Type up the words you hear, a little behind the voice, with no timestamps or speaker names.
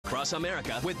across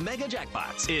America with mega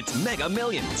jackpots. It's Mega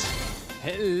Millions.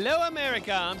 Hello,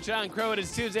 America. I'm John Crow. It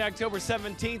is Tuesday, October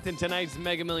 17th, and tonight's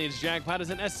Mega Millions jackpot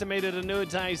is an estimated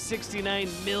annuitized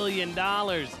 $69 million.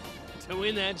 To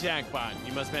win that jackpot,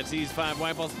 you must match these 5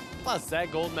 white balls plus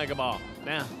that gold mega ball.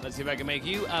 Now, let's see if I can make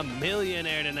you a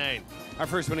millionaire tonight. Our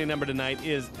first winning number tonight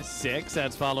is 6.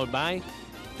 That's followed by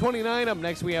 29. Up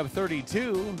next, we have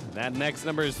 32. That next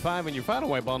number is 5, and your final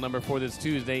white ball number for this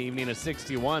Tuesday evening is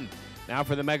 61. Now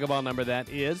for the mega ball number, that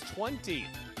is 20.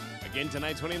 Again,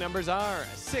 tonight's winning numbers are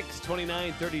 6,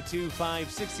 29, 32, 5,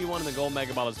 61, and the gold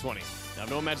mega ball is 20. Now, if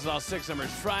no one matches all 6 numbers,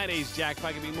 Friday's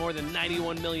jackpot can be more than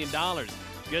 $91 million.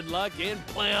 Good luck and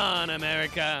play on,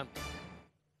 America.